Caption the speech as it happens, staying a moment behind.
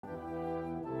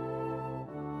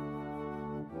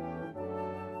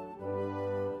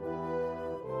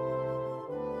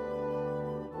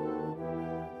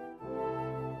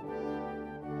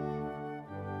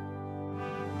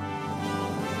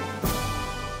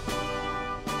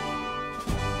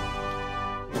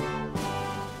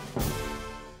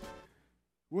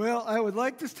Well, I would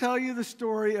like to tell you the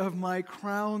story of my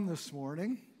crown this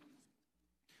morning.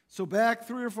 So back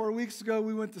 3 or 4 weeks ago,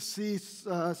 we went to see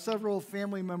several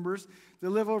family members that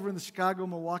live over in the Chicago,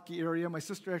 Milwaukee area. My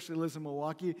sister actually lives in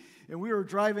Milwaukee. And we were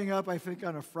driving up, I think,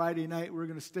 on a Friday night. We were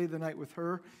going to stay the night with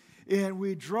her. And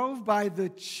we drove by the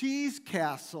Cheese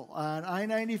Castle on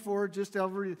I-94, just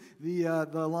over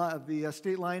the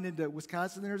state line into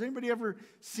Wisconsin. Has anybody ever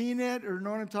seen it or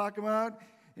know what I'm talking about?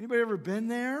 Anybody ever been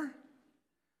there?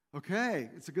 Okay,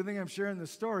 it's a good thing I'm sharing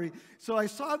this story. So I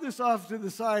saw this off to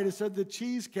the side. It said the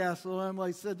Cheese Castle. And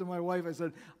I said to my wife, I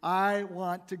said, I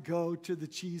want to go to the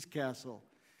Cheese Castle.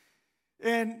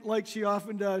 And like she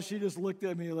often does, she just looked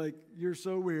at me like, you're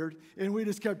so weird. And we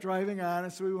just kept driving on.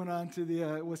 And so we went on to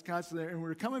the Wisconsin there. And we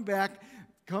were coming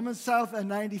south on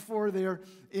 94 there.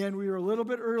 And we were a little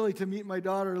bit early to meet my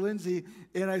daughter, Lindsay.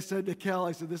 And I said to Kel,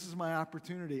 I said, this is my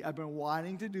opportunity. I've been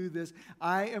wanting to do this.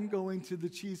 I am going to the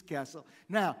Cheese Castle.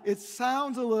 Now, it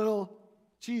sounds a little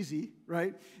cheesy,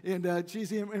 right? And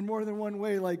cheesy in more than one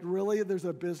way. Like, really, there's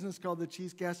a business called the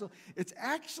Cheese Castle. It's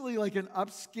actually like an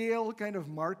upscale kind of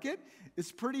market.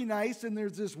 It's pretty nice, and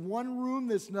there's this one room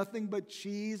that's nothing but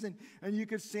cheese, and you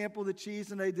could sample the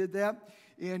cheese, and I did that.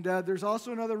 And there's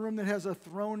also another room that has a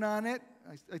throne on it.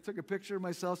 I took a picture of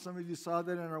myself. Some of you saw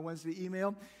that in our Wednesday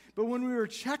email. But when we were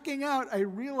checking out, I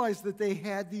realized that they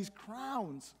had these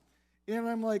crowns. And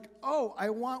I'm like, oh,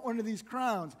 I want one of these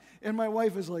crowns. And my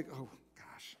wife is like, oh,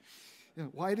 gosh,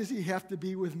 why does he have to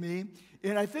be with me?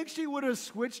 And I think she would have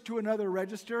switched to another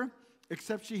register,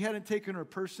 except she hadn't taken her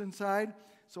purse inside.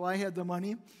 So I had the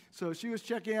money. So she was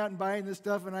checking out and buying this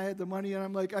stuff, and I had the money. And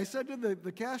I'm like, I said to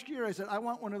the cashier, I said, I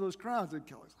want one of those crowns.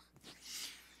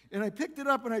 And I picked it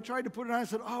up, and I tried to put it on. I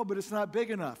said, oh, but it's not big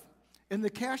enough. And the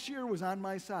cashier was on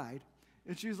my side.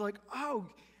 And she was like, oh,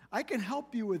 I can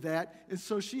help you with that. And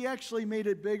so she actually made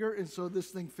it bigger, and so this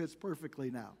thing fits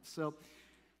perfectly now. So,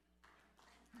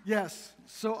 yes.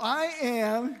 So I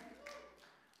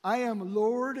am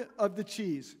Lord of the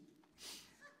Cheese.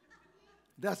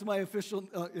 That's my official,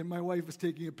 and my wife is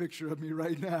taking a picture of me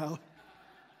right now.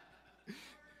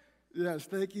 Yes,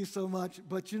 thank you so much.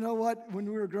 But you know what? When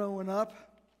we were growing up,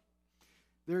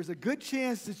 there's a good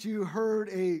chance that you heard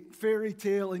a fairy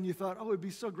tale and you thought, oh, it'd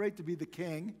be so great to be the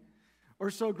king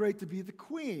or so great to be the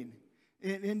queen.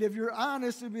 And if you're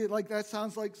honest, it'd be like, that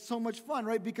sounds like so much fun,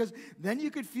 right? Because then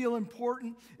you could feel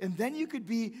important, and then you could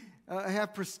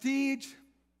have prestige,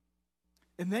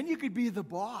 and then you could be the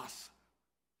boss.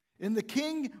 And the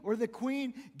king or the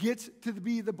queen gets to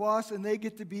be the boss, and they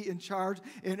get to be in charge.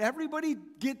 And everybody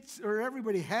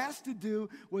has to do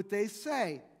what they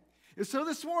say. And so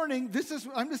this morning,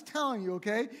 I'm just telling you,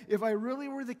 okay? If I really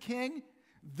were the king,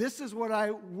 this is what I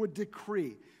would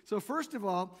decree. So first of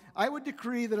all, I would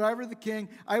decree that if I were the king,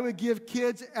 I would give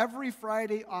kids every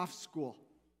Friday off school.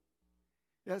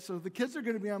 Yeah, so the kids are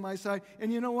going to be on my side.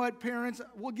 And you know what, parents?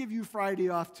 We'll give you Friday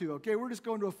off too, okay? We're just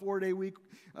going to a 4-day week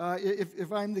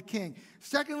if I'm the king.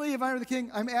 Secondly, if I were the king,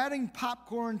 I'm adding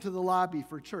popcorn to the lobby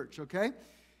for church, okay?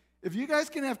 If you guys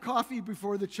can have coffee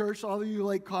before the church, all of you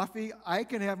like coffee, I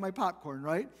can have my popcorn,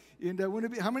 right? And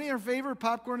how many are favorite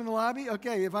popcorn in the lobby?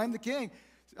 Okay, if I'm the king,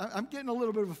 I'm getting a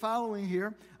little bit of a following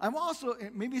here. I'm also,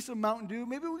 maybe some Mountain Dew.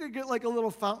 Maybe we could get like a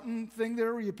little fountain thing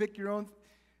there where you pick your own.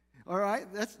 All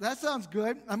right, that sounds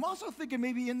good. I'm also thinking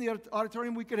maybe in the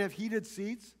auditorium we could have heated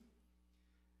seats.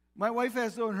 My wife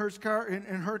has those in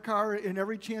her car, and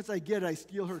every chance I get, I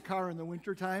steal her car in the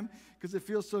wintertime because it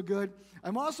feels so good.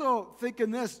 I'm also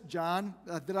thinking this, John,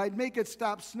 that I'd make it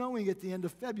stop snowing at the end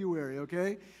of February,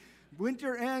 okay?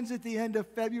 Winter ends at the end of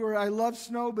February. I love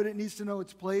snow, but it needs to know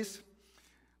its place.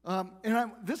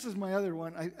 This is my other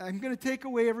one. I'm going to take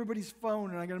away everybody's phone,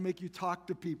 and I'm going to make you talk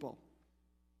to people.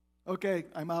 Okay,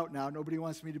 I'm out now. Nobody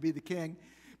wants me to be the king.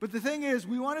 But the thing is,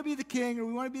 we want to be the king or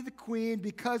we want to be the queen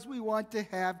because we want to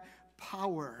have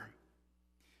power.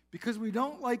 Because we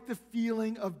don't like the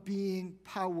feeling of being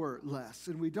powerless.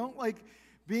 And we don't like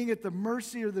being at the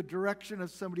mercy or the direction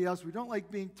of somebody else. We don't like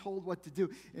being told what to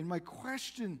do. And my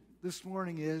question this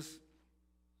morning is,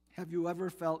 have you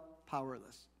ever felt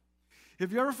powerless?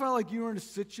 Have you ever felt like you were in a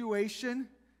situation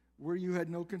where you had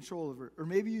no control over it? Or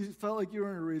maybe you felt like you were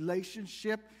in a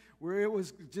relationship where it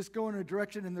was just going in a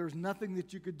direction and there was nothing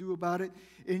that you could do about it,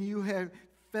 and you have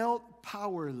felt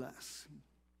powerless.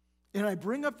 And I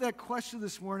bring up that question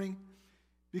this morning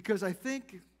because I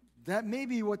think that may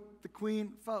be what the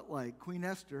queen felt like, Queen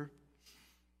Esther,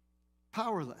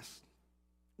 powerless.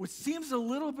 Which seems a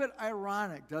little bit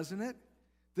ironic, doesn't it?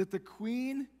 That the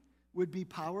queen would be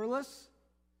powerless,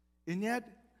 and yet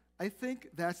I think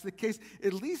that's the case.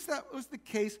 At least that was the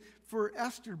case for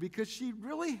Esther, because she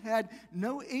really had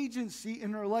no agency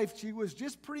in her life. She was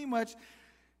just pretty much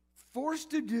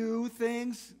forced to do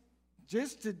things,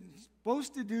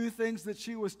 supposed to do things that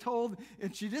she was told,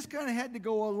 and she just kind of had to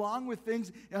go along with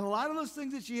things. And a lot of those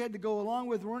things that she had to go along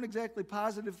with weren't exactly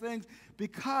positive things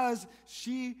because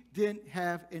she didn't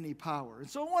have any power. And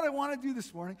so what I want to do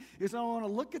this morning is I want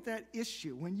to look at that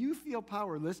issue. When you feel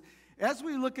powerless, as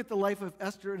we look at the life of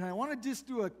Esther, and I want to just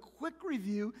do a quick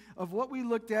review of what we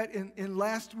looked at in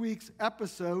last week's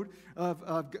episode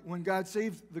of when God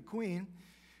saved the queen.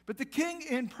 But the king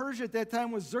in Persia at that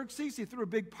time was Xerxes. He threw a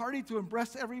big party to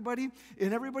impress everybody,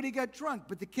 and everybody got drunk.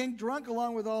 But the king, drunk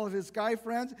along with all of his guy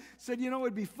friends, said, you know what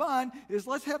would be fun is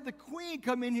let's have the queen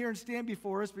come in here and stand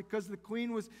before us, because the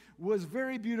queen was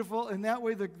very beautiful, and that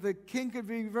way the king could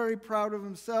be very proud of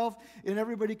himself, and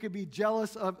everybody could be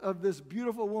jealous of this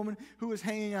beautiful woman who was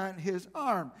hanging on his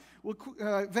arm. Well,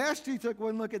 Vashti took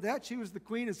one look at that. She was the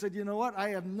queen and said, you know what? I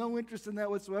have no interest in that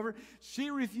whatsoever.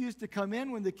 She refused to come in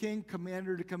when the king commanded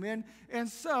her to come in, and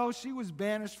so she was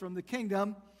banished from the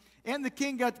kingdom. And the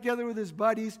king got together with his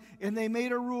buddies, and they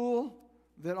made a rule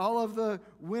that all of the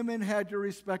women had to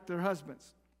respect their husbands.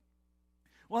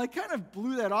 Well, I kind of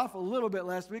blew that off a little bit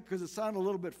last week because it sounded a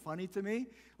little bit funny to me.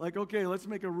 Like, okay, let's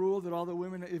make a rule that all the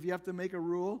women, if you have to make a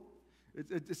rule,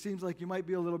 it seems like you might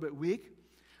be a little bit weak.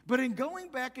 But in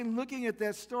going back and looking at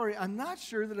that story, I'm not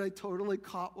sure that I totally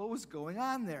caught what was going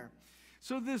on there.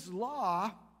 So this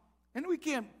law, and we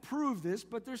can't prove this,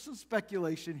 but there's some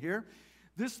speculation here.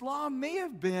 This law may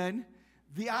have been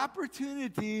the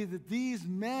opportunity that these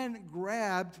men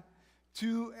grabbed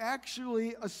to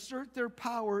actually assert their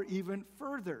power even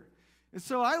further. And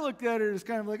so I looked at it as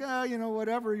kind of like,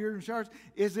 whatever, you're in charge.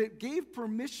 Is it gave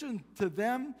permission to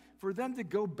them, for them to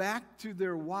go back to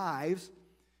their wives,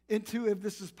 and to, if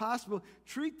this is possible,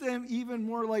 treat them even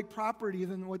more like property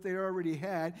than what they already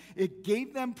had. It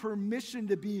gave them permission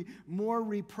to be more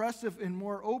repressive and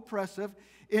more oppressive,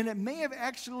 and it may have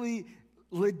actually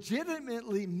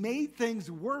legitimately made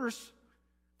things worse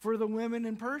for the women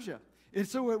in Persia. And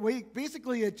so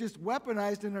it just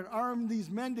weaponized and it armed these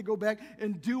men to go back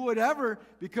and do whatever,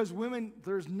 because women,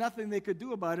 there's nothing they could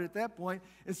do about it at that point.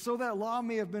 And so that law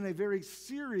may have been a very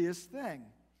serious thing.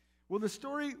 Well, the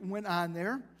story went on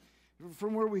there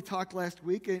from where we talked last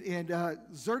week, and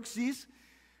Xerxes,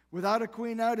 without a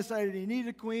queen now, decided he needed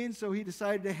a queen, so he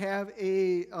decided to have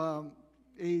a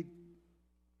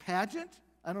pageant.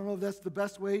 I don't know if that's the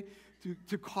best way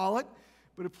to call it,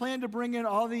 but a plan to bring in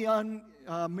all the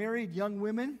unmarried young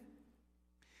women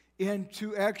and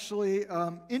to actually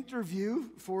interview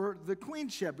for the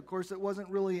queenship. Of course, it wasn't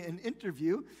really an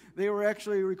interview. They were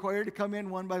actually required to come in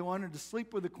one by one and to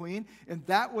sleep with the queen, and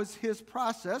that was his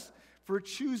process for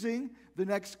choosing the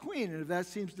next queen. And if that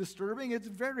seems disturbing, it's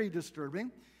very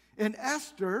disturbing. And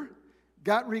Esther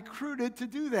got recruited to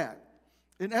do that.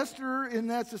 And Esther, in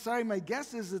that society, my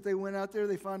guess is that they went out there,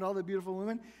 they found all the beautiful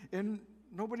women, and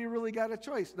nobody really got a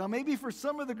choice. Now, maybe for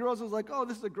some of the girls, it was like, oh,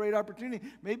 this is a great opportunity.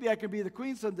 Maybe I can be the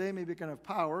queen someday. Maybe I can have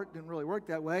power. It didn't really work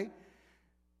that way.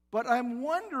 But I'm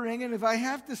wondering, and if I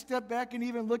have to step back and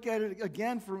even look at it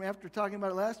again from after talking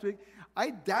about it last week, I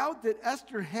doubt that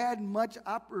Esther had much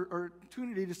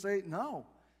opportunity to say, no,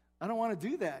 I don't want to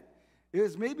do that. It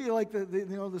was maybe like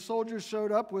the soldiers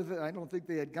showed up with, I don't think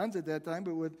they had guns at that time,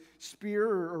 but with spear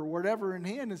or whatever in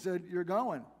hand and said, you're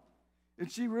going.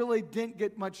 And she really didn't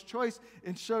get much choice,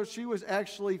 and so she was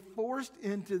actually forced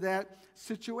into that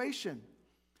situation.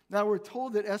 Now, we're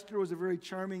told that Esther was a very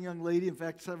charming young lady. In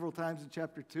fact, several times in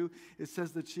chapter 2, it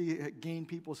says that she gained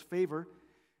people's favor.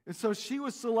 And so she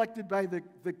was selected by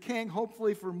the king,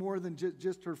 hopefully for more than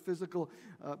just her physical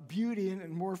beauty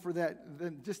and more for that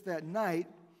than just that night.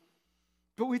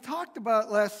 But we talked about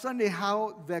last Sunday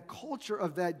how the culture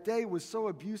of that day was so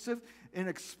abusive and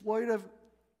exploitive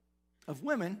of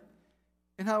women,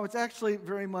 and how it's actually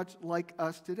very much like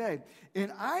us today.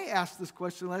 And I asked this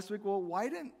question last week, well, why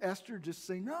didn't Esther just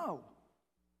say no?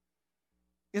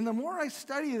 And the more I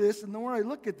study this and the more I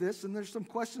look at this, and there's some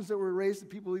questions that were raised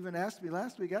that people even asked me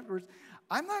last week afterwards,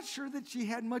 I'm not sure that she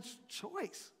had much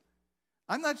choice.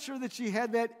 I'm not sure that she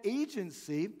had that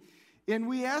agency. And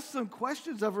we asked some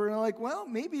questions of her, and I'm like, well,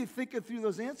 maybe thinking through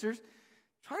those answers,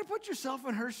 try to put yourself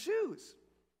in her shoes.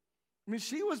 I mean,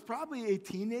 she was probably a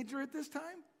teenager at this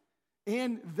time.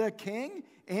 And the king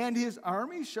and his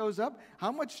army shows up.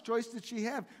 How much choice did she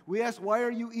have? We asked, why are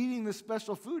you eating this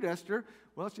special food, Esther?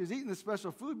 Well, she was eating the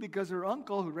special food because her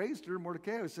uncle who raised her,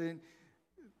 Mordecai, was saying,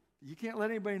 you can't let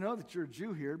anybody know that you're a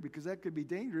Jew here because that could be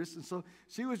dangerous. And so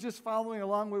she was just following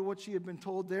along with what she had been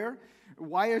told there.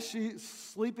 Why is she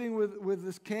sleeping with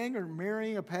this king or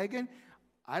marrying a pagan?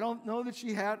 I don't know that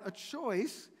she had a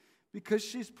choice because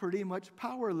she's pretty much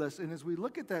powerless. And as we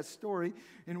look at that story,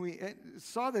 and we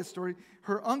saw that story,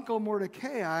 her uncle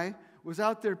Mordecai was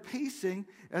out there pacing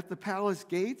at the palace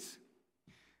gates.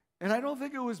 And I don't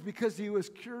think it was because he was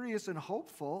curious and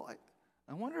hopeful.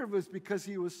 I wonder if it was because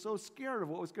he was so scared of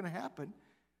what was going to happen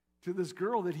to this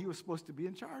girl that he was supposed to be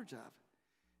in charge of.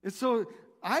 And so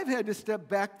I've had to step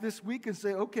back this week and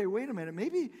say, okay, wait a minute,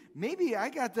 maybe I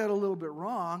got that a little bit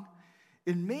wrong,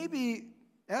 and maybe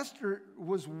Esther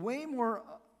was way more,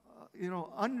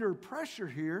 under pressure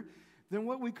here than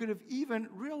what we could have even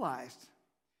realized.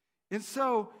 And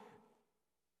so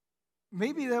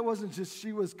maybe that wasn't just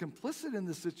she was complicit in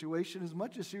the situation as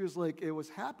much as she was like, it was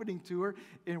happening to her,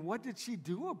 and what did she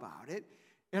do about it?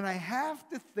 And I have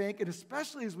to think, and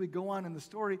especially as we go on in the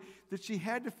story, that she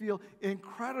had to feel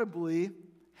incredibly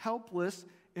helpless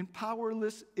and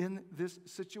powerless in this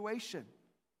situation.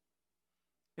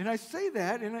 And I say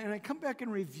that, and I come back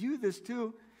and review this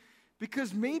too,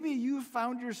 because maybe you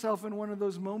found yourself in one of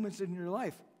those moments in your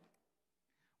life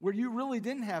where you really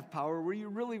didn't have power, where you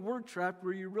really were trapped,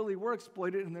 where you really were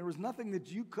exploited, and there was nothing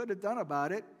that you could have done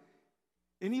about it.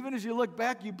 And even as you look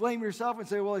back, you blame yourself and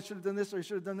say, well, I should have done this or I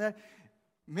should have done that.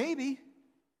 Maybe.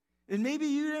 And maybe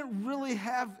you didn't really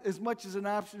have as much as an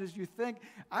option as you think.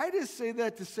 I just say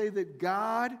that to say that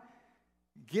God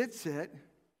gets it,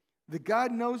 that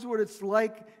God knows what it's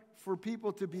like for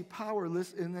people to be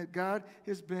powerless, and that God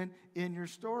has been in your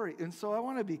story. And so I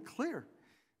want to be clear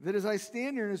that as I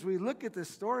stand here and as we look at this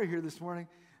story here this morning,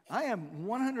 I am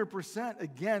 100%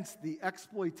 against the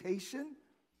exploitation,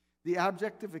 the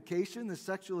objectification, the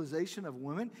sexualization of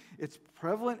women. It's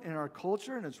prevalent in our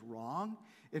culture and it's wrong.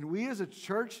 And we as a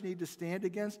church need to stand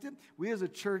against it. We as a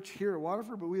church here at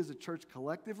Waterford, but we as a church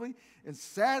collectively. And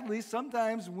sadly,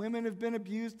 sometimes women have been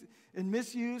abused and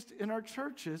misused in our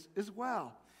churches as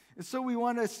well. And so we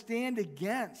want to stand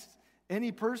against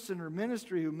any person or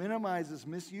ministry who minimizes,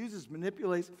 misuses,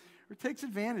 manipulates, or takes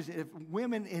advantage of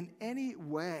women in any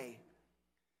way.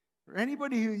 Or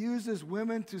anybody who uses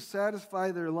women to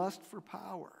satisfy their lust for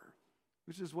power,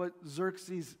 which is what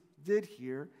Xerxes did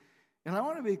here. And I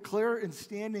want to be clear in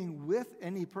standing with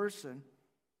any person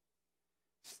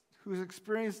who's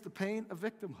experienced the pain of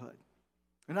victimhood.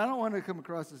 And I don't want to come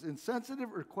across as insensitive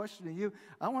or questioning you.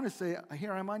 I want to say,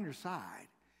 here, I'm on your side.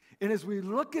 And as we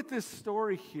look at this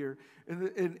story here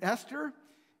in Esther,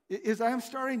 as I'm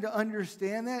starting to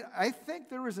understand that, I think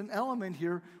there was an element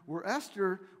here where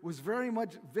Esther was very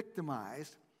much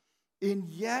victimized, and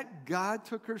yet God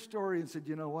took her story and said,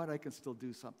 you know what, I can still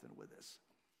do something with this.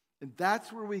 And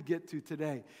that's where we get to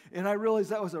today. And I realize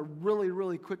that was a really,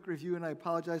 really quick review, and I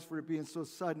apologize for it being so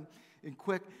sudden and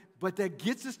quick, but that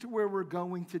gets us to where we're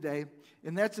going today,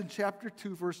 and that's in chapter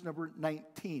 2, verse number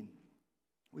 19.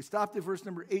 We stopped at verse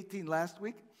number 18 last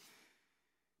week.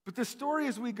 But the story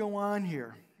as we go on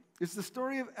here is the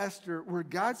story of Esther where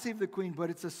God saved the queen, but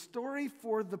it's a story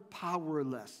for the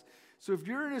powerless. So if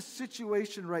you're in a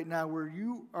situation right now where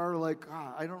you are like,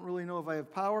 I don't really know if I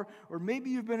have power, or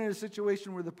maybe you've been in a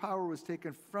situation where the power was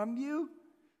taken from you,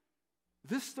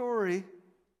 this story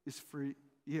is for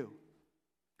you.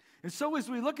 And so as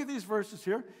we look at these verses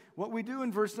here, what we do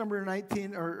in verse number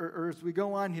 19, or as we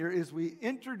go on here, is we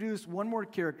introduce one more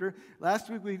character.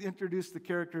 Last week we introduced the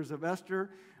characters of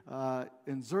Esther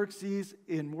and Xerxes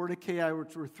and Mordecai,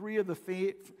 which were three of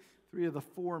the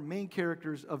four main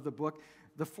characters of the book.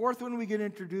 The fourth one we get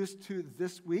introduced to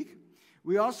this week.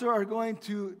 We also are going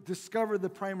to discover the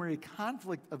primary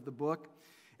conflict of the book.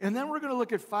 And then we're going to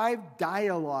look at 5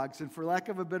 dialogues, and for lack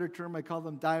of a better term, I call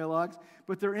them dialogues,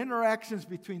 but they're interactions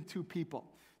between two people.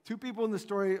 Two people in the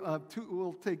story,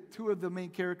 we'll take 2 of the main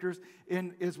characters,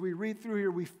 and as we read through here,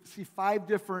 we see 5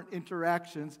 different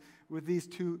interactions with these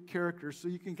 2 characters, so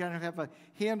you can kind of have a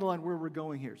handle on where we're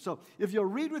going here. So if you'll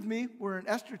read with me, we're in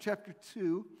Esther chapter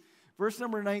 2, verse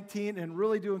number 19, and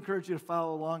really do encourage you to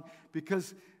follow along,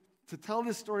 because to tell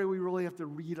this story, we really have to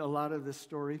read a lot of this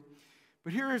story.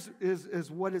 But here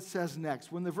is what it says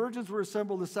next. When the virgins were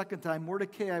assembled the second time,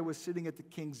 Mordecai was sitting at the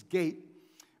king's gate.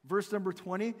 Verse number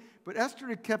 20, but Esther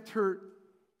had kept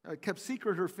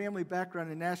secret her family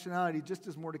background and nationality, just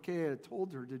as Mordecai had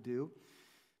told her to do.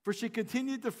 For she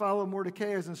continued to follow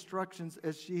Mordecai's instructions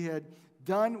as she had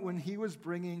done when he was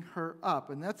bringing her up.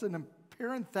 And that's a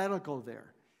parenthetical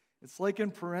there. It's like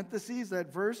in parentheses,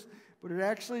 that verse, but it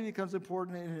actually becomes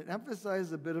important, and it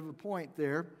emphasizes a bit of a point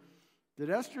there,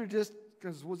 that Esther just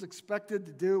was expected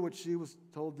to do what she was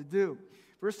told to do.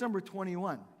 Verse number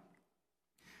 21.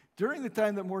 During the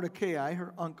time that Mordecai,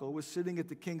 her uncle, was sitting at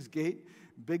the king's gate,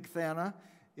 Bigthana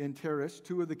and Teresh,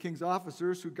 two of the king's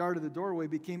officers who guarded the doorway,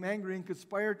 became angry and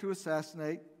conspired to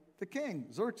assassinate the king,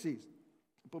 Xerxes.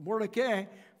 But Mordecai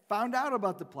found out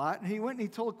about the plot, and he went and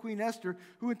he told Queen Esther,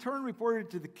 who in turn reported it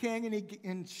to the king,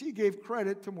 and she gave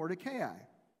credit to Mordecai.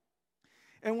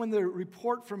 And when the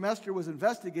report from Esther was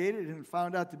investigated and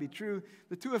found out to be true,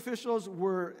 the two officials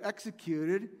were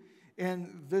executed,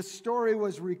 and this story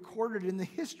was recorded in the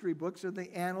history books or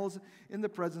the annals in the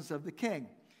presence of the king.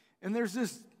 And there's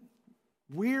this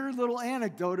weird little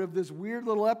anecdote of this weird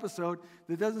little episode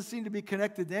that doesn't seem to be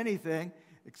connected to anything,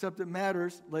 except it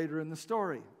matters later in the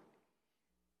story.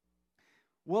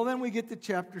 Well, then we get to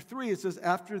chapter 3. It says,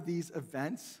 after these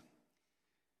events,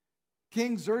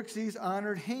 King Xerxes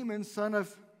honored Haman, son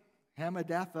of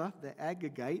Hammedatha, the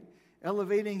Agagite,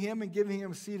 elevating him and giving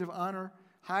him a seat of honor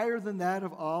higher than that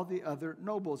of all the other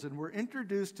nobles. And we're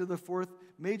introduced to the fourth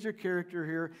major character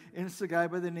here, and it's a guy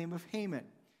by the name of Haman.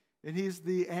 And he's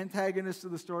the antagonist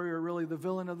of the story, or really the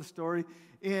villain of the story.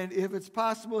 And if it's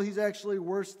possible, he's actually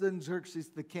worse than Xerxes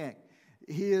the king.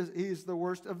 He's the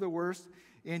worst of the worst,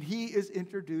 and he is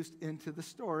introduced into the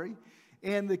story.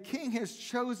 And the king has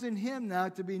chosen him now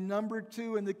to be number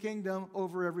 2 in the kingdom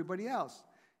over everybody else.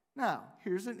 Now,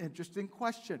 here's an interesting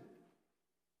question.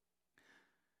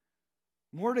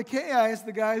 Mordecai is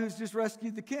the guy who's just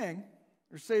rescued the king,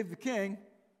 or saved the king,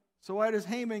 so why does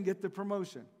Haman get the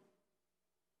promotion?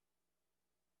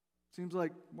 Seems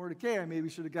like Mordecai maybe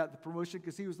should have got the promotion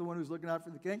because he was the one who was looking out for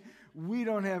the king. We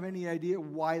don't have any idea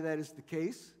why that is the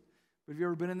case. But have you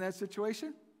ever been in that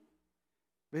situation?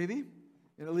 Maybe.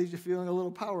 And it leaves you feeling a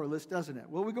little powerless, doesn't it?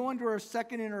 Well, we go on to our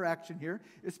second interaction here.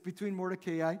 It's between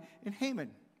Mordecai and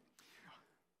Haman.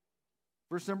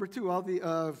 Verse number 2, what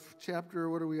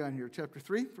are we on here? Chapter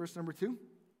 3, verse number 2.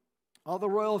 All the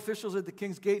royal officials at the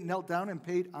king's gate knelt down and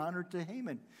paid honor to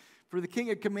Haman, for the king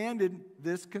had commanded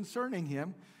this concerning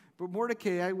him. But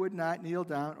Mordecai would not kneel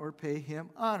down or pay him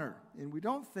honor. And we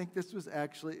don't think this was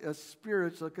actually a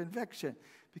spiritual conviction,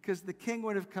 because the king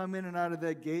would have come in and out of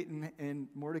that gate, and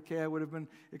Mordecai would have been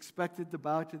expected to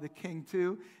bow to the king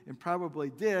too, and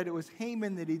probably did. It was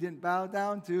Haman that he didn't bow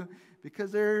down to,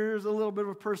 because there's a little bit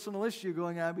of a personal issue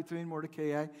going on between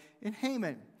Mordecai and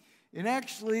Haman. And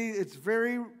actually, it's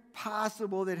very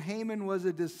possible that Haman was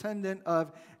a descendant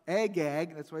of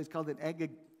Agag. That's why he's called an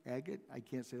Agag. I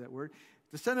can't say that word.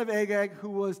 The son of Agag, who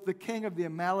was the king of the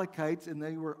Amalekites, and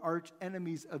they were arch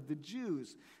enemies of the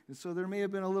Jews. And so there may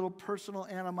have been a little personal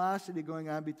animosity going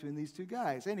on between these two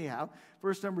guys. Anyhow,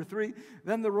 verse number 3,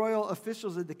 then the royal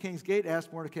officials at the king's gate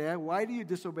asked Mordecai, why do you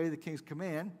disobey the king's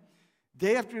command?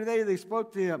 Day after day they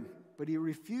spoke to him, but he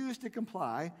refused to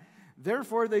comply.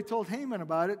 Therefore they told Haman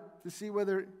about it to see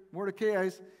whether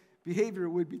Mordecai's behavior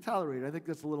would be tolerated. I think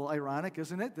that's a little ironic,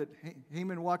 isn't it? That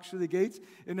Haman walks through the gates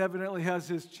and evidently has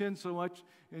his chin so much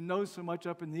and nose so much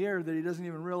up in the air that he doesn't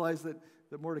even realize that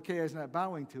Mordecai is not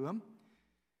bowing to him.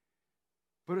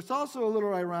 But it's also a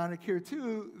little ironic here,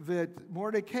 too, that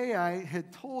Mordecai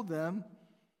had told them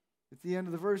at the end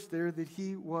of the verse there that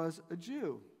he was a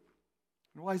Jew.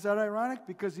 And why is that ironic?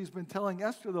 Because he's been telling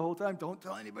Esther the whole time, don't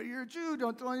tell anybody you're a Jew,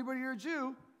 don't tell anybody you're a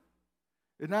Jew.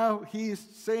 And now he's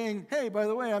saying, hey, by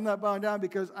the way, I'm not bowing down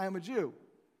because I'm a Jew.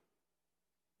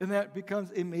 And that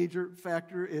becomes a major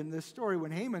factor in this story.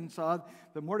 When Haman saw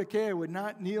that Mordecai would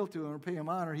not kneel to him or pay him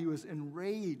honor, he was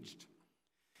enraged.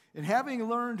 And having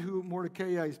learned who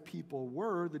Mordecai's people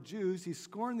were, the Jews, he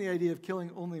scorned the idea of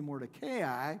killing only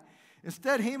Mordecai.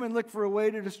 Instead, Haman looked for a way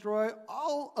to destroy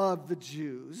all of the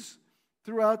Jews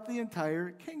throughout the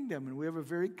entire kingdom. And we have a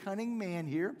very cunning man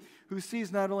here who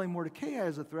sees not only Mordecai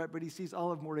as a threat, but he sees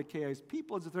all of Mordecai's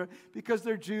people as a threat because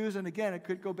they're Jews. And again, it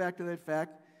could go back to that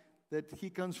fact that he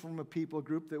comes from a people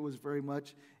group that was very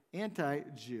much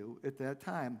anti-Jew at that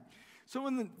time. So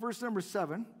in verse number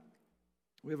 7,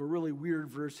 we have a really weird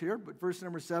verse here, but verse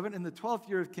number 7, in the 12th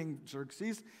year of King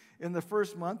Xerxes, in the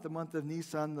first month, the month of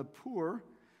Nisan, the poor,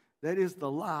 that is the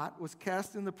lot, was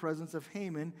cast in the presence of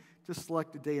Haman to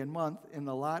select a day and month, and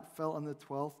the lot fell on the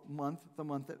 12th month, the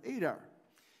month of Adar.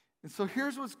 And so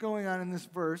here's what's going on in this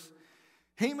verse.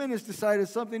 Haman has decided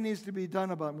something needs to be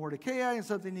done about Mordecai and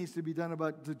something needs to be done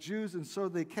about the Jews, and so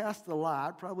they cast the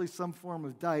lot, probably some form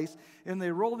of dice, and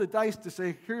they roll the dice to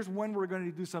say, here's when we're going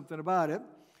to do something about it.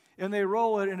 And they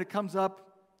roll it, and it comes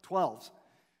up 12s.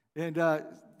 And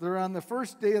they're on the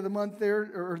first day of the month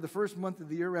there, or the first month of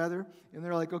the year, rather, and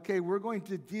they're like, okay, we're going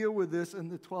to deal with this in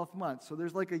the 12th month. So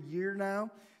there's like a year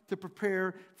now to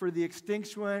prepare for the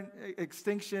extinction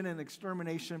and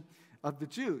extermination of the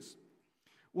Jews.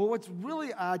 Well, what's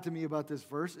really odd to me about this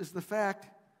verse is the fact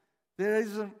that it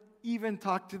isn't even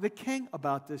talked to the king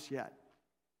about this yet.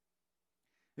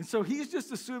 And so he's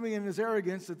just assuming in his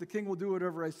arrogance that the king will do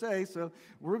whatever I say. So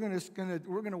we're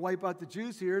gonna wipe out the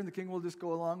Jews here, and the king will just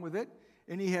go along with it.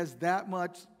 And he has that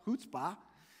much chutzpah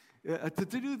to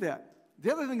do that.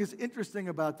 The other thing that's interesting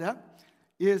about that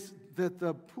is that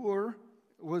the pur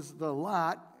was the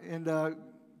lot, and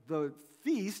the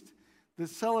feast that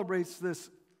celebrates this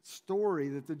story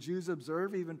that the Jews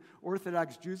observe, even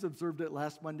Orthodox Jews observed it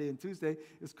last Monday and Tuesday,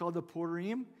 is called the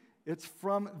Purim. It's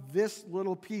from this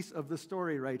little piece of the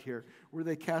story right here, where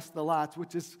they cast the lots,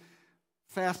 which is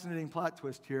fascinating plot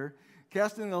twist here.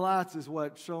 Casting the lots is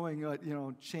what showing,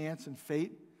 chance and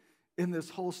fate. And this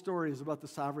whole story is about the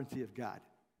sovereignty of God.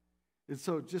 And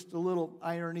so just a little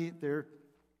irony there.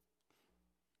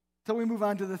 So we move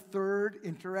on to the third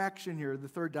interaction here, the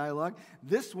third dialogue.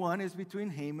 This one is between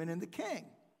Haman and the king.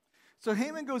 So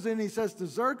Haman goes in and he says to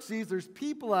Xerxes, there's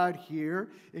people out here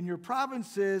in your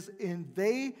provinces, and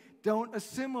they don't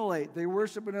assimilate. They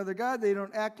worship another god. They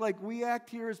don't act like we act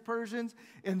here as Persians,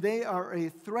 and they are a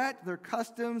threat. Their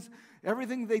customs,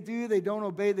 everything they do, they don't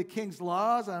obey the king's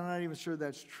laws. I'm not even sure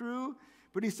that's true.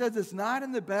 But he says it's not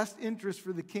in the best interest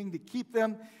for the king to keep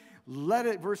them. Let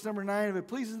it, verse number 9, if it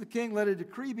pleases the king, let a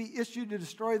decree be issued to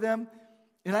destroy them,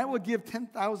 and I will give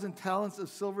 10,000 talents of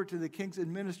silver to the king's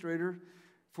administrator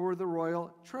for the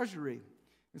royal treasury.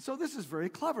 And so this is very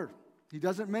clever. He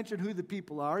doesn't mention who the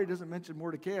people are. He doesn't mention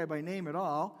Mordecai by name at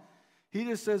all. He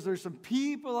just says there's some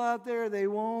people out there, they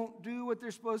won't do what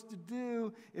they're supposed to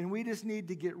do, and we just need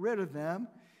to get rid of them.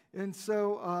 And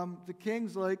so the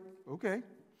king's like, okay.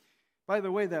 By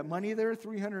the way, that money there,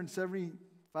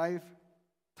 375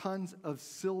 tons of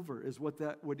silver is what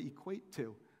that would equate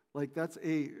to. Like that's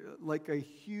a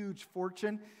huge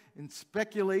fortune. And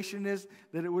speculation is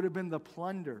that it would have been the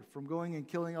plunder from going and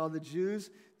killing all the Jews,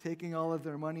 taking all of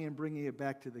their money and bringing it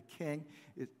back to the king.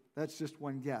 That's just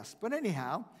one guess. But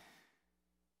anyhow,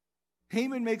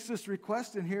 Haman makes this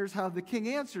request, and here's how the king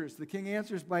answers. The king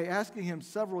answers by asking him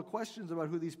several questions about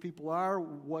who these people are,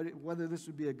 whether this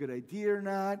would be a good idea or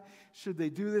not. Should they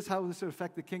do this? How would this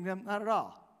affect the kingdom? Not at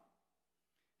all.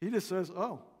 He just says,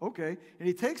 oh, okay. And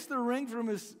he takes the ring from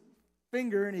his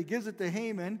finger and he gives it to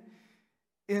Haman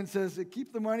and says,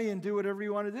 keep the money and do whatever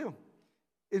you want to do.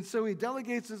 And so he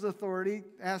delegates his authority,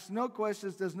 asks no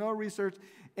questions, does no research.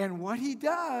 And what he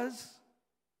does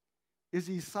is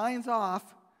he signs off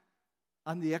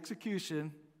on the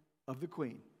execution of the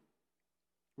queen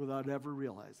without ever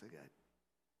realizing it.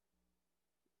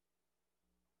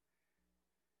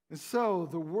 And so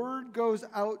the word goes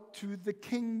out to the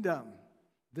kingdom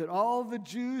that all the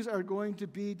Jews are going to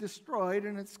be destroyed,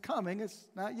 and it's coming. It's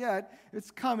not yet.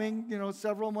 It's coming,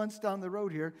 several months down the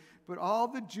road here. But all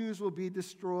the Jews will be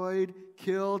destroyed,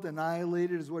 killed,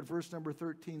 annihilated, is what verse number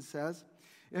 13 says.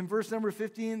 In verse number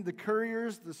 15, the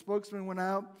couriers, the spokesman went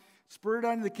out, spurred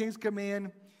on the king's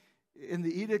command, and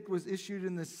the edict was issued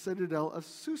in the citadel of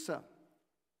Susa.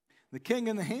 The king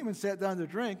and the Haman sat down to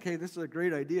drink. Hey, this is a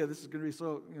great idea. This is going to be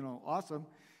so, awesome.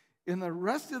 And the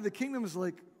rest of the kingdom is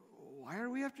like, why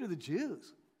are we after the Jews?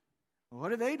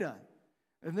 What have they done?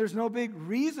 And there's no big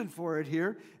reason for it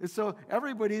here. And so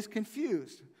everybody's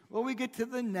confused. Well, we get to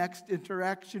the next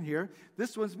interaction here.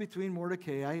 This one's between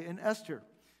Mordecai and Esther.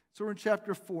 So we're in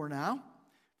chapter 4 now.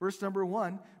 Verse number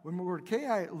 1, when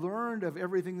Mordecai learned of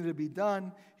everything that had been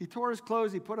done, he tore his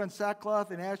clothes, he put on sackcloth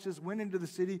and ashes, went into the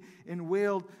city, and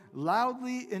wailed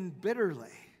loudly and bitterly.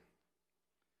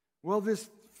 Well, this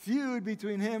feud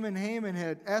between him and Haman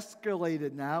had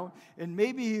escalated now, and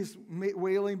maybe he's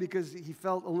wailing because he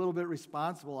felt a little bit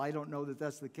responsible. I don't know that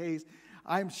that's the case.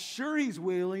 I'm sure he's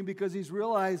wailing because he's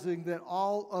realizing that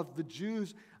all of the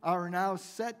Jews are now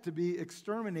set to be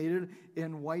exterminated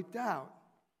and wiped out.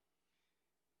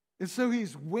 And so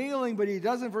he's wailing, but he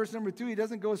doesn't, verse number 2, he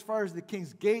doesn't go as far as the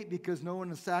king's gate because no one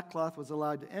in sackcloth was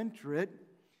allowed to enter it.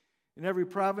 In every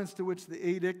province to which the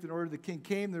edict and order of the king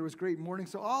came, there was great mourning.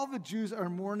 So all the Jews are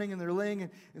mourning, and they're laying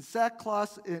in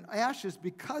sackcloth and ashes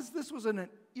because this was an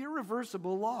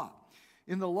irreversible law.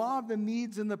 In the law of the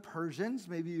Medes and the Persians,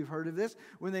 maybe you've heard of this,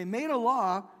 when they made a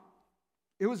law,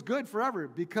 it was good forever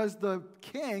because the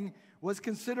king was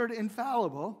considered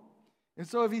infallible. And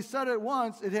so if he said it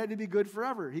once, it had to be good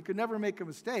forever. He could never make a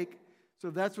mistake. So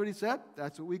if that's what he said,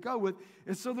 that's what we go with.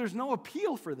 And so there's no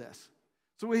appeal for this.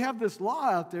 So we have this law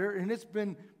out there, and it's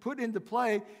been put into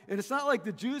play, and it's not like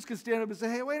the Jews can stand up and say,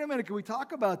 hey, wait a minute, can we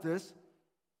talk about this?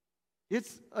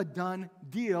 It's a done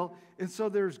deal. And so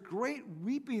there's great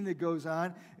weeping that goes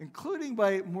on, including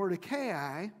by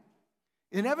Mordecai.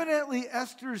 And evidently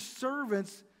Esther's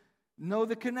servants know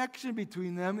the connection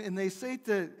between them, and they say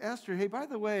to Esther, hey, by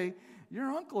the way,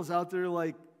 your uncle's out there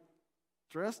like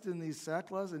dressed in these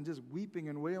sackcloths and just weeping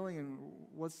and wailing, and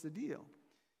what's the deal?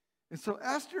 And so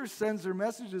Esther sends her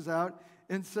messages out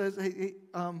and says, hey,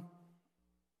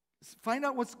 find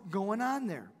out what's going on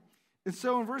there. And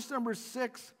so in verse number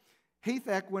 6,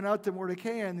 Hathach went out to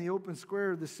Mordecai in the open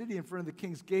square of the city in front of the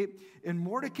king's gate. And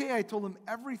Mordecai told him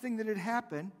everything that had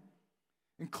happened,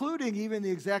 including even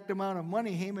the exact amount of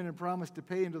money Haman had promised to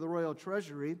pay into the royal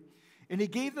treasury. And he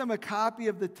gave them a copy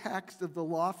of the text of the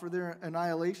law for their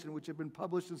annihilation, which had been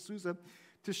published in Susa,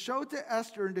 to show to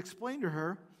Esther and to explain to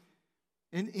her.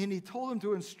 And he told him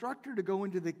to instruct her to go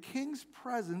into the king's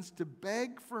presence to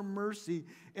beg for mercy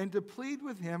and to plead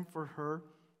with him for her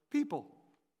people.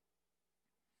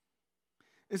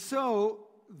 And so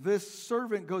this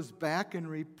servant goes back and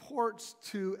reports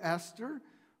to Esther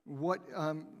what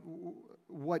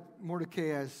Mordecai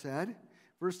has said.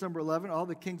 Verse number 11, all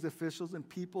the king's officials and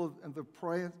people of the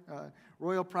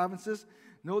royal provinces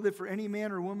know that for any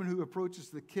man or woman who approaches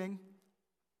the king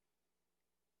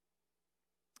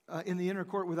in the inner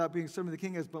court without being summoned, the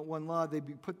king has but one law: they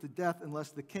be put to death unless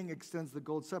the king extends the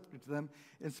gold scepter to them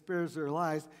and spares their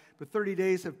lives. But 30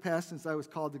 days have passed since I was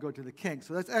called to go to the king.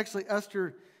 So that's actually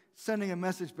Esther sending a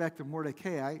message back to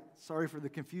Mordecai. Sorry for the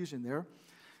confusion there.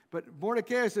 But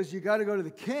Mordecai says, you got to go to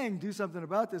the king, do something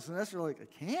about this. And Esther's like,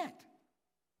 I can't.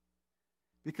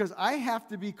 Because I have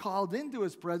to be called into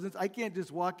his presence. I can't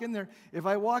just walk in there. If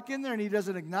I walk in there and he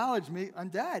doesn't acknowledge me, I'm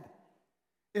dead.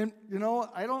 And,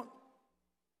 I don't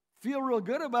feel real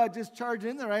good about just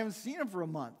charging in there. I haven't seen him for a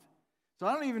month. So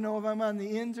I don't even know if I'm on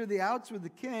the ins or the outs with the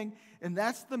king. And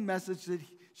that's the message that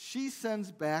she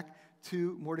sends back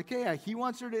to Mordecai. He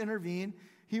wants her to intervene.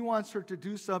 He wants her to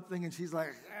do something. And she's like,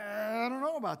 I don't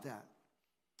know about that.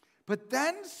 But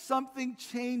then something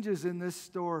changes in this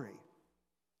story.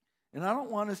 And I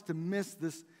don't want us to miss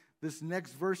this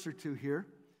next verse or two here.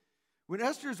 When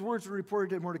Esther's words were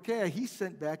reported to Mordecai, he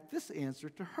sent back this answer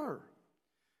to her.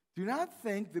 Do not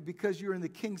think that because you're in the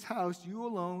king's house, you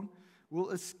alone will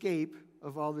escape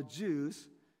of all the Jews.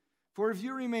 For if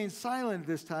you remain silent at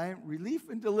this time, relief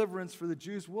and deliverance for the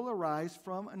Jews will arise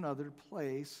from another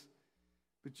place,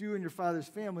 but you and your father's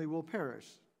family will perish.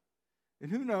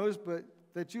 And who knows but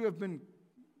that you have been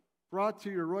brought to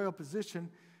your royal position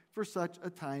for such a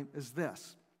time as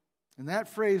this. And that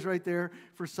phrase right there,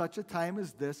 for such a time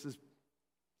as this, is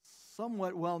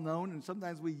somewhat well known, and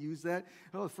sometimes we use that,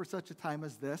 for such a time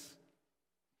as this.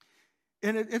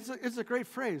 And it's a great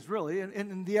phrase, really.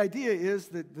 And the idea is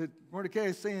that Mordecai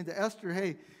is saying to Esther,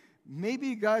 hey,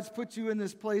 maybe God's put you in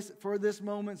this place for this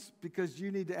moment because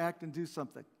you need to act and do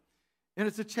something. And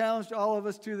it's a challenge to all of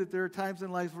us, too, that there are times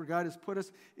in life where God has put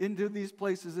us into these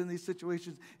places, in these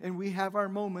situations, and we have our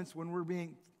moments when we're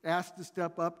being asked to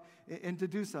step up and to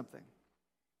do something.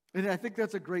 And I think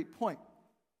that's a great point.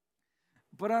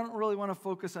 But I don't really want to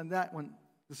focus on that one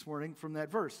this morning from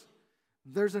that verse.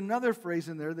 There's another phrase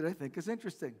in there that I think is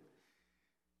interesting.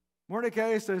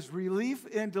 Mordecai says, relief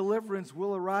and deliverance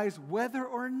will arise whether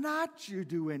or not you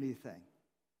do anything.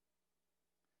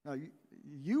 Now,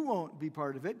 you won't be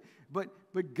part of it, but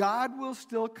God will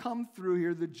still come through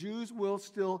here. The Jews will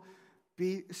still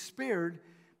be spared.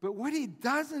 But what he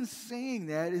does in saying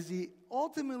that is he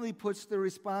ultimately puts the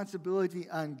responsibility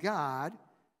on God.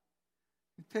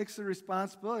 He takes the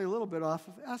responsibility a little bit off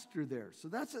of Esther there. So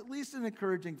that's at least an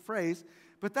encouraging phrase,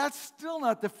 but that's still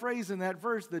not the phrase in that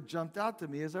verse that jumped out to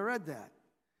me as I read that.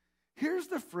 Here's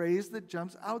the phrase that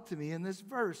jumps out to me in this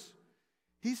verse.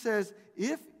 He says,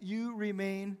 if you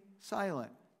remain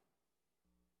silent.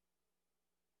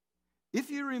 If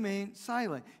you remain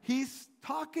silent. He's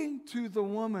talking to the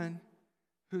woman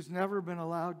who's never been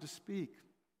allowed to speak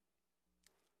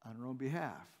on her own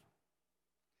behalf.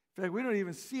 In fact, we don't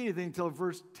even see anything until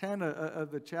verse 10 of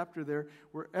the chapter there,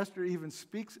 where Esther even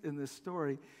speaks in this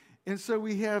story. And so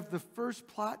we have the first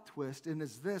plot twist, and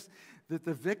it's this, that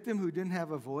the victim who didn't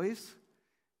have a voice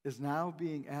is now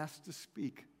being asked to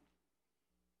speak.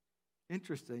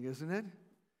 Interesting, isn't it?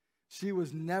 She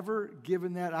was never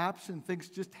given that option. Things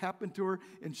just happened to her,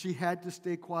 and she had to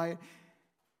stay quiet.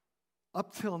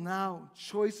 Up till now,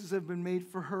 choices have been made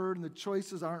for her, and the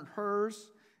choices aren't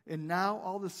hers. And now,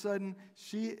 all of a sudden,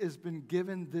 she has been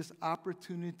given this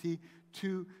opportunity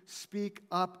to speak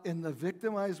up. And the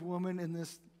victimized woman in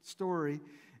this story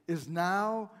is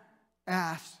now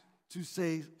asked to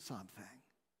say something.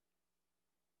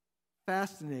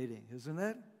 Fascinating, isn't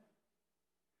it?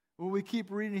 Well, we keep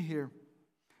reading here.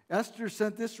 Esther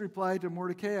sent this reply to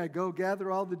Mordecai, go gather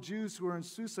all the Jews who are in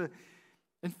Susa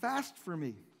and fast for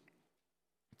me.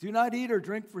 Do not eat or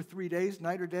drink for 3 days,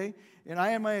 night or day, and I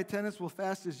and my attendants will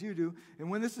fast as you do.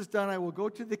 And when this is done, I will go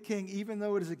to the king, even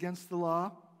though it is against the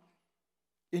law.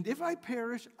 And if I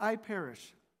perish, I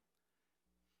perish.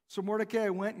 So Mordecai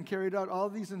went and carried out all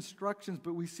these instructions,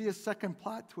 but we see a second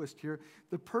plot twist here.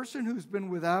 The person who's been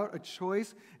without a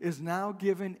choice is now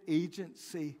given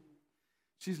agency.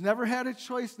 She's never had a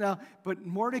choice now, but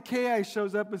Mordecai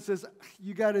shows up and says,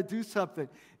 you got to do something.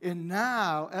 And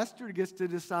now Esther gets to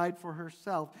decide for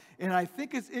herself. And I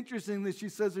think it's interesting that she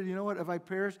says, you know what, if I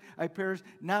perish, I perish.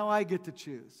 Now I get to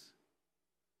choose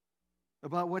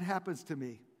about what happens to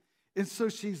me. And so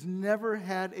she's never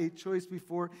had a choice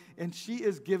before, and she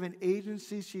is given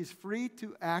agency. She's free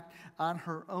to act on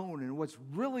her own. And what's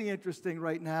really interesting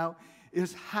right now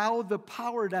is how the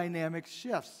power dynamic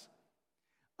shifts.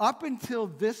 Up until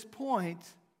this point,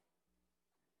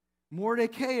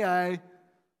 Mordecai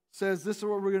says, this is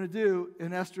what we're going to do,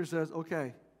 and Esther says,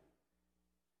 okay.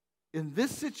 In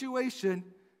this situation,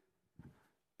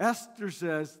 Esther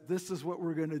says, this is what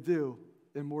we're going to do,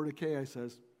 and Mordecai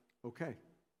says, okay.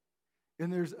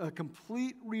 And there's a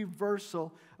complete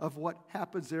reversal of what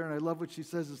happens there. And I love what she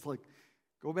says. It's like,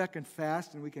 go back and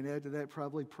fast, and we can add to that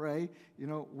probably pray. You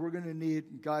know, we're going to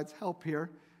need God's help here,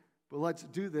 but let's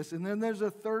do this. And then there's a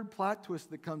third plot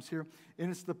twist that comes here, and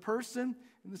it's the person,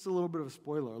 and this is a little bit of a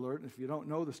spoiler alert if you don't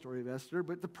know the story of Esther,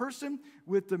 but the person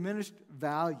with diminished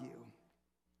value,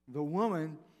 the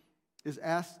woman, is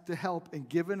asked to help and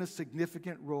given a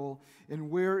significant role. And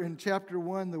where in chapter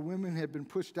 1 the women had been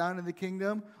pushed down in the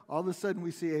kingdom, all of a sudden we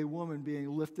see a woman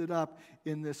being lifted up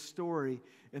in this story.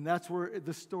 And that's where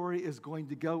the story is going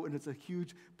to go, and it's a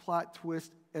huge plot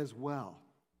twist as well.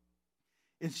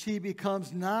 And she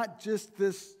becomes not just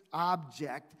this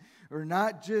object, or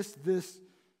not just this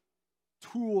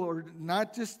tool, or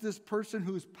not just this person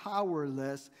who's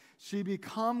powerless. She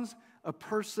becomes a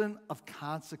person of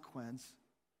consequence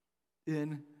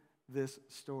in this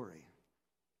story.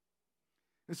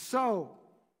 And so,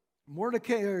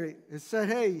 Mordecai has said,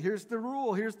 hey, here's the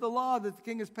rule, here's the law that the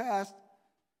king has passed,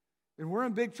 and we're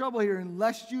in big trouble here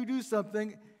unless you do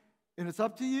something, and it's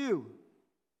up to you.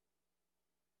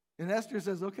 And Esther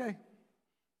says, okay,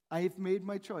 I've made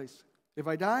my choice. If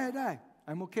I die, I die.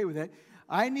 I'm okay with that.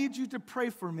 I need you to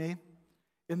pray for me,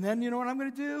 and then you know what I'm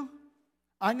going to do?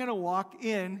 I'm going to walk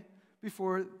in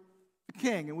before the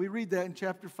king. And we read that in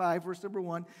chapter 5, verse number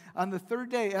 1. On the third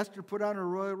day, Esther put on her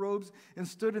royal robes and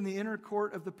stood in the inner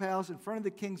court of the palace in front of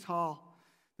the king's hall.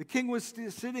 The king was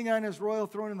sitting on his royal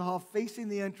throne in the hall, facing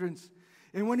the entrance.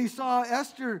 And when he saw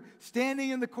Esther standing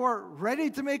in the court, ready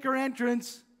to make her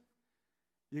entrance,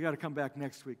 you got to come back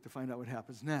next week to find out what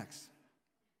happens next.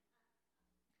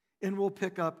 And we'll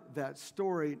pick up that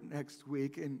story next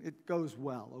week, and it goes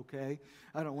well, okay?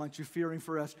 I don't want you fearing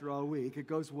for Esther all week. It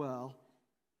goes well.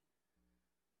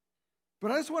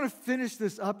 But I just want to finish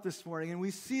this up this morning, and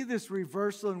we see this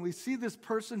reversal, and we see this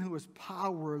person who is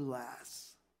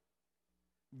powerless,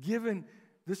 given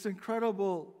this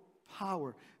incredible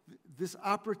power, this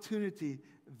opportunity,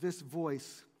 this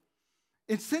voice.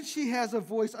 And since she has a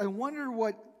voice, I wonder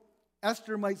what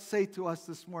Esther might say to us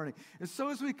this morning. And so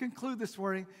as we conclude this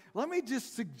morning, let me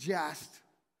just suggest,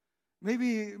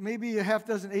 maybe a half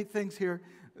dozen, 8 things here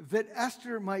that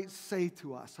Esther might say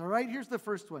to us. All right, here's the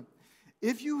first one.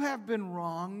 If you have been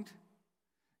wronged,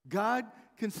 God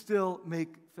can still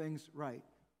make things right.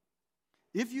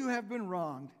 If you have been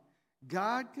wronged,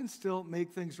 God can still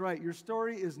make things right. Your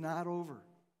story is not over.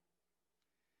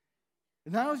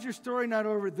 And not only is your story not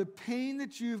over, the pain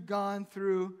that you've gone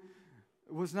through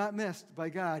was not missed by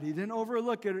God. He didn't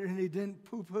overlook it, and he didn't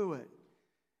poo-poo it.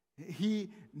 He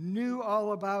knew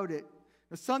all about it.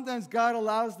 Sometimes God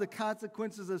allows the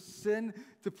consequences of sin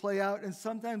to play out, and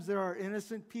sometimes there are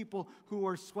innocent people who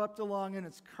are swept along in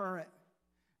its current.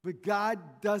 But God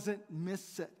doesn't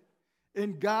miss it.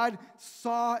 And God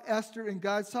saw Esther, and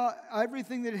God saw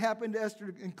everything that happened to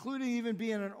Esther, including even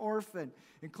being an orphan,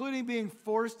 including being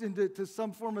forced into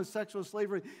some form of sexual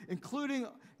slavery, including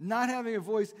not having a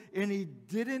voice, and he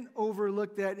didn't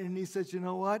overlook that, and he says, you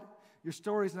know what? Your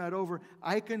story's not over.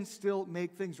 I can still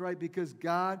make things right because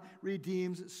God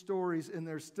redeems stories, and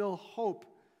there's still hope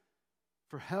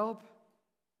for help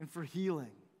and for healing.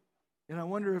 And I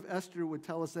wonder if Esther would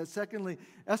tell us that. Secondly,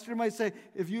 Esther might say,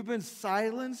 if you've been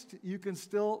silenced, you can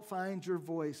still find your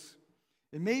voice.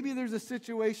 And maybe there's a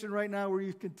situation right now where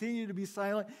you continue to be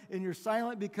silent, and you're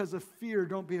silent because of fear.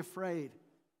 Don't be afraid.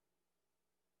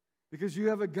 Because you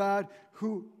have a God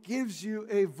who gives you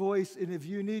a voice, and if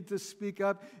you need to speak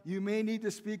up, you may need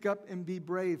to speak up and be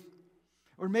brave.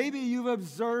 Or maybe you've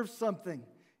observed something,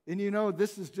 and you know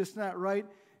this is just not right.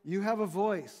 You have a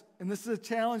voice, and this is a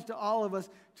challenge to all of us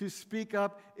to speak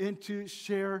up and to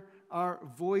share our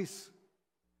voice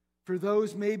for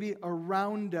those maybe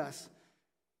around us.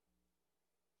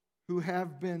 who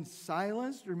have been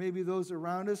silenced, or maybe those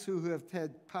around us who have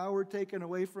had power taken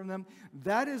away from them.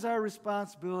 That is our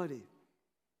responsibility.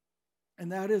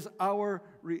 And that is our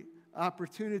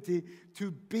opportunity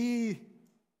to be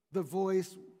the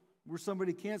voice where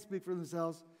somebody can't speak for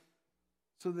themselves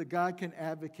so that God can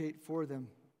advocate for them.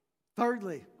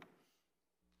 Thirdly,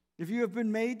 if you have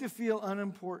been made to feel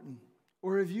unimportant,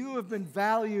 or if you have been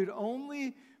valued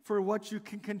only for what you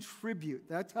can contribute.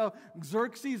 That's how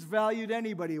Xerxes valued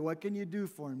anybody. What can you do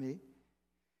for me?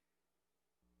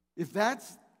 If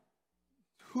that's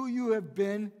who you have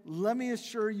been, let me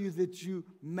assure you that you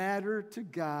matter to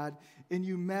God and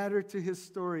you matter to His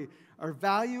story. Our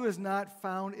value is not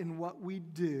found in what we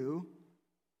do,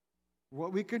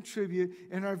 what we contribute,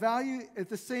 and our value at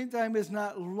the same time is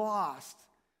not lost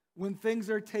when things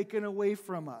are taken away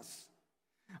from us.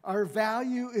 Our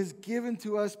value is given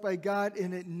to us by God,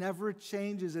 and it never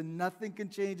changes, and nothing can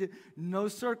change it. No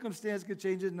circumstance can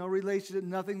change it. No relationship,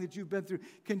 nothing that you've been through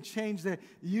can change that.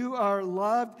 You are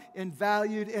loved and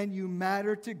valued, and you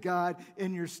matter to God,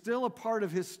 and you're still a part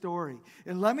of His story.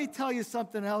 And let me tell you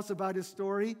something else about His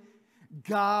story.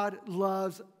 God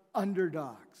loves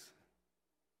underdogs.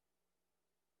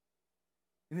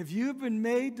 And if you've been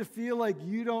made to feel like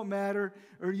you don't matter,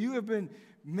 or you have been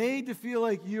made to feel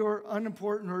like you're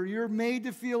unimportant, or you're made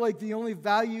to feel like the only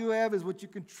value you have is what you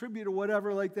contribute or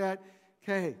whatever like that,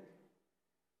 okay,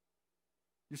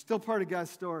 you're still part of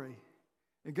God's story.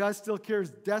 And God still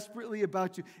cares desperately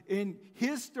about you. And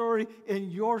His story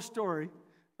and your story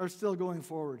are still going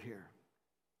forward here.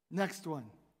 Next one.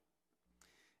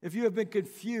 If you have been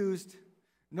confused,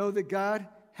 know that God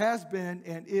has been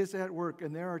and is at work.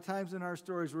 And there are times in our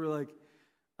stories where we're like,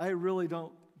 I really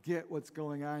don't get what's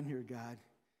going on here, God.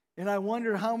 And I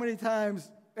wonder how many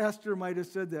times Esther might have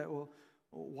said that. Well,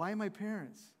 why my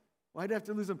parents? Why'd I have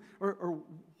to lose them? Or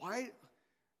why,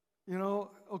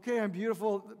 okay, I'm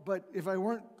beautiful, but if I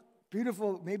weren't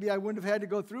beautiful, maybe I wouldn't have had to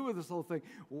go through with this whole thing.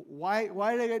 Why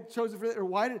did I get chosen for that? Or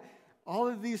why did all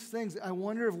of these things? I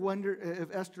wonder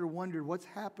if Esther wondered, what's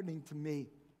happening to me?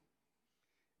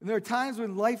 And there are times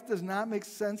when life does not make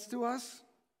sense to us.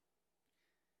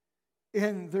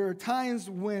 And there are times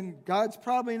when God's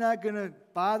probably not going to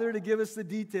bother to give us the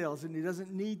details, and He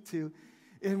doesn't need to.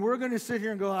 And we're going to sit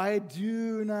here and go, I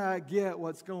do not get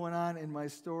what's going on in my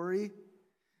story.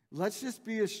 Let's just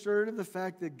be assured of the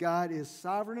fact that God is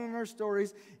sovereign in our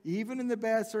stories, even in the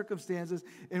bad circumstances.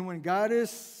 And when God is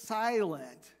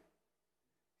silent,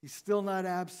 He's still not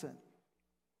absent.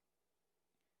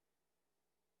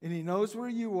 And He knows where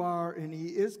you are, and He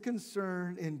is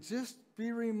concerned. And just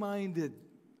be reminded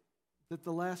that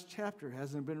the last chapter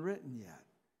hasn't been written yet.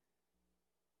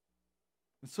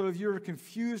 And so if you're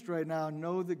confused right now,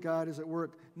 know that God is at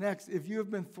work. Next, if you have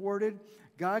been thwarted,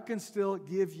 God can still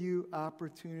give you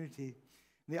opportunity.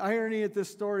 The irony of this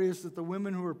story is that the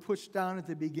women who were pushed down at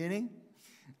the beginning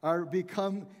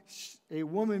a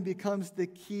woman becomes the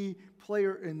key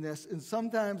player in this. And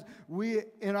sometimes we,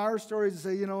 in our stories,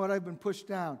 say, you know what, I've been pushed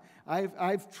down.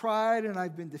 I've tried and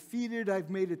I've been defeated. I've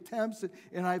made attempts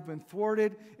and I've been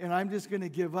thwarted, and I'm just going to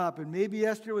give up. And maybe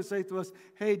Esther would say to us,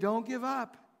 hey, don't give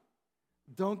up.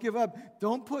 Don't give up.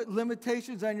 Don't put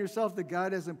limitations on yourself that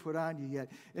God hasn't put on you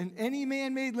yet. And any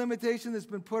man-made limitation that's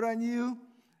been put on you,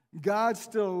 God's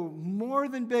still more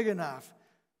than big enough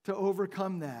to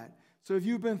overcome that. So if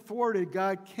you've been thwarted,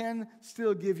 God can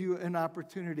still give you an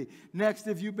opportunity. Next,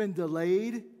 if you've been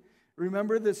delayed,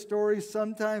 remember that stories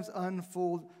sometimes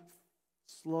unfold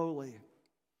slowly.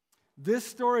 This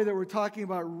story that we're talking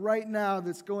about right now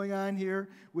that's going on here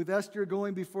with Esther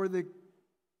going before the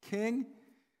king,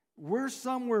 we're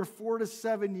somewhere 4 to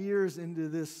 7 years into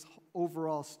this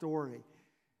overall story.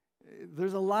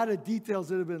 There's a lot of details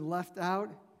that have been left out.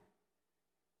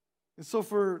 And so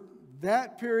for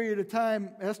that period of time,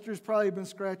 Esther's probably been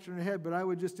scratching her head, but I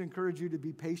would just encourage you to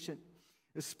be patient,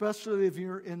 especially if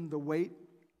you're in the wait.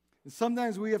 And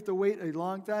sometimes we have to wait a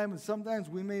long time, and sometimes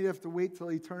we may have to wait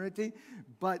till eternity,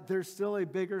 but there's still a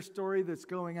bigger story that's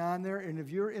going on there. And if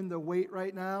you're in the wait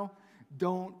right now,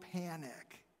 don't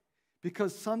panic,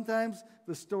 because sometimes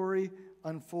the story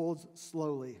unfolds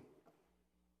slowly.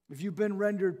 If you've been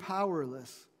rendered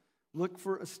powerless, look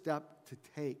for a step to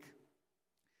take.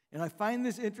 And I find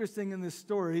this interesting in this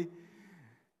story.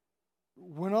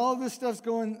 When all this stuff's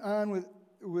going on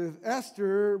with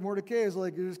Esther, Mordecai is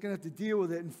like, you're just going to have to deal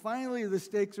with it. And finally, the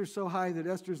stakes are so high that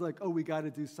Esther's like, oh, we got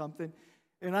to do something.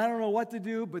 And I don't know what to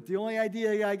do, but the only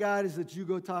idea I got is that you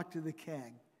go talk to the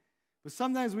king. But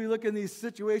sometimes we look in these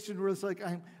situations where it's like,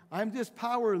 I'm just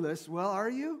powerless. Well, are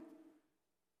you?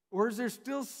 Or is there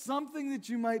still something that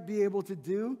you might be able to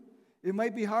do? It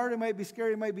might be hard, it might be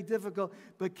scary, it might be difficult,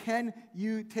 but can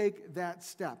you take that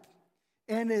step?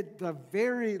 And at the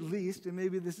very least, and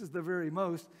maybe this is the very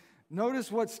most,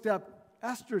 notice what step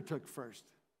Esther took first.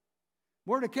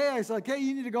 Mordecai is like, hey,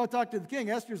 you need to go talk to the king.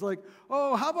 Esther's like,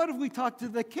 oh, how about if we talk to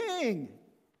the king?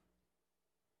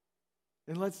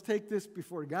 And let's take this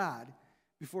before God,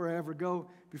 before I ever go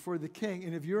before the king.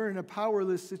 And if you're in a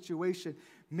powerless situation,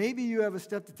 maybe you have a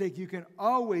step to take. You can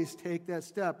always take that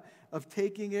step of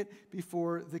taking it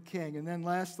before the king. And then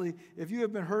lastly, if you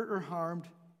have been hurt or harmed,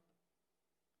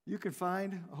 you can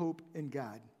find hope in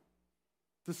God.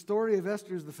 The story of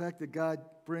Esther is the fact that God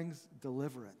brings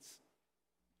deliverance.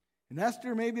 And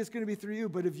Esther, maybe it's going to be through you,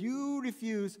 but if you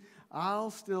refuse,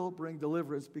 I'll still bring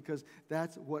deliverance because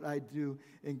that's what I do.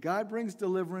 And God brings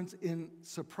deliverance in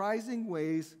surprising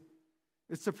ways,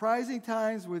 at surprising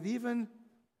times with even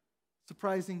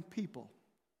surprising people.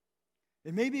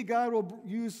 And maybe God will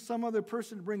use some other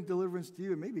person to bring deliverance to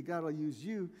you, and maybe God will use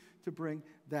you to bring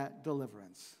that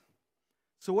deliverance.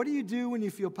 So what do you do when you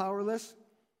feel powerless?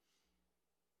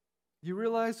 You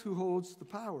realize who holds the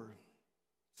power.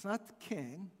 It's not the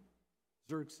king,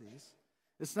 Xerxes.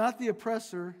 It's not the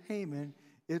oppressor, Haman.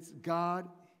 It's God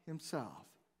himself.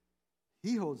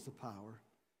 He holds the power,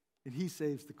 and he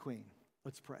saves the queen.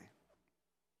 Let's pray.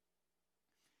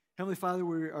 Heavenly Father,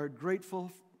 we are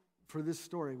grateful for this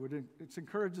story. It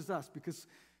encourages us because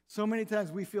so many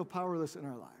times we feel powerless in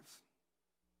our lives.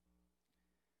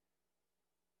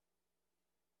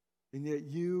 And yet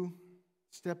you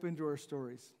step into our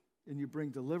stories, and you bring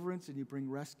deliverance, and you bring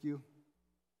rescue,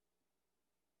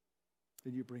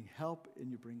 and you bring help,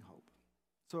 and you bring hope.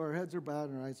 So our heads are bowed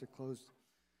and our eyes are closed.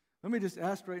 Let me just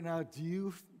ask right now, do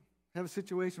you have a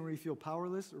situation where you feel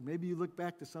powerless? Or maybe you look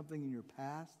back to something in your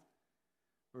past,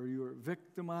 or you were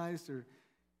victimized, and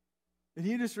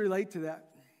you just relate to that.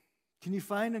 Can you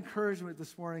find encouragement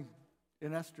this morning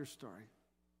in Esther's story?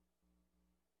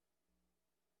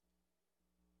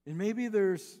 And maybe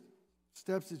there's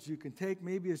steps that you can take.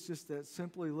 Maybe it's just that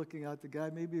simply looking out to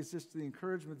God. Maybe it's just the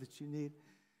encouragement that you need.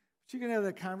 But you can have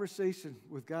that conversation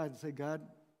with God and say, God,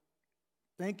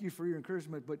 thank you for your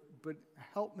encouragement, but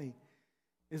help me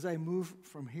as I move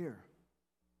from here,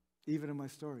 even in my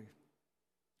story.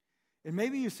 And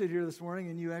maybe you sit here this morning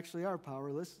and you actually are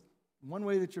powerless. One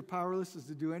way that you're powerless is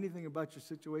to do anything about your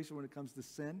situation when it comes to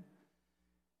sin,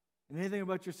 and anything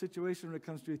about your situation when it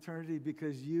comes to eternity,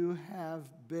 because you have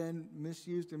been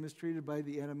misused and mistreated by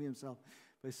the enemy himself,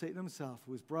 by Satan himself,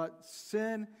 who has brought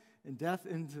sin and death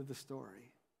into the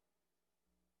story.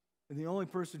 And the only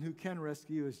person who can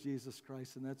rescue you is Jesus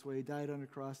Christ, and that's why he died on the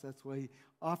cross. That's why he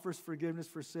offers forgiveness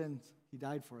for sins. He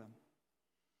died for him.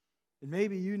 And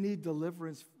maybe you need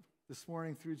deliverance this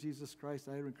morning through Jesus Christ.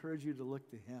 I would encourage you to look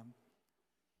to him.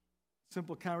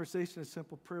 Simple conversation, a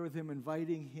simple prayer with him,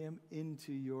 inviting him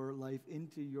into your life,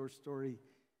 into your story.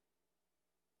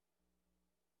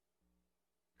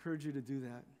 Encourage you to do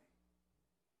that.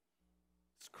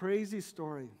 It's a crazy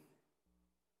story.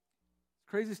 It's a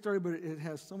crazy story, but it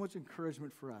has so much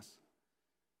encouragement for us.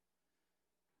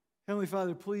 Heavenly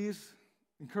Father, please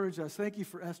encourage us. Thank you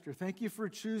for Esther. Thank you for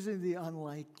choosing the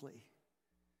unlikely.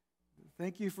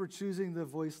 Thank you for choosing the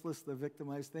voiceless, the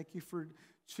victimized. Thank you for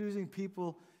choosing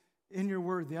people in your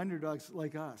word, the underdogs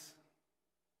like us,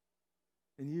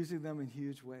 and using them in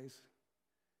huge ways.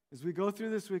 As we go through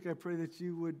this week, I pray that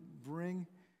you would bring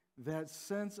that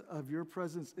sense of your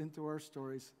presence into our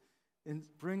stories and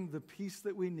bring the peace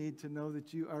that we need to know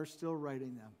that you are still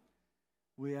writing them.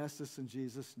 We ask this in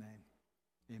Jesus' name.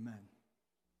 Amen.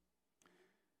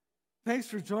 Thanks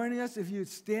for joining us. If you'd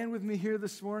stand with me here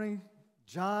this morning,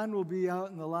 John will be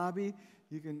out in the lobby.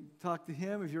 You can talk to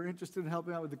him if you're interested in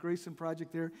helping out with the Grayson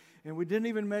Project there. And we didn't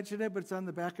even mention it, but it's on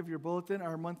the back of your bulletin.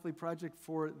 Our monthly project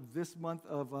for this month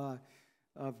of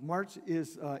March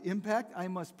is Impact. I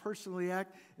must personally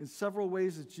act in several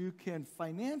ways that you can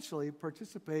financially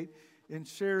participate in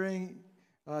sharing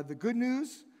the good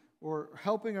news, or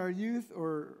helping our youth,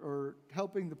 or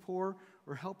helping the poor,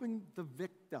 or helping the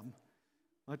victim,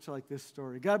 much like this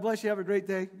story. God bless you. Have a great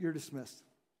day. You're dismissed.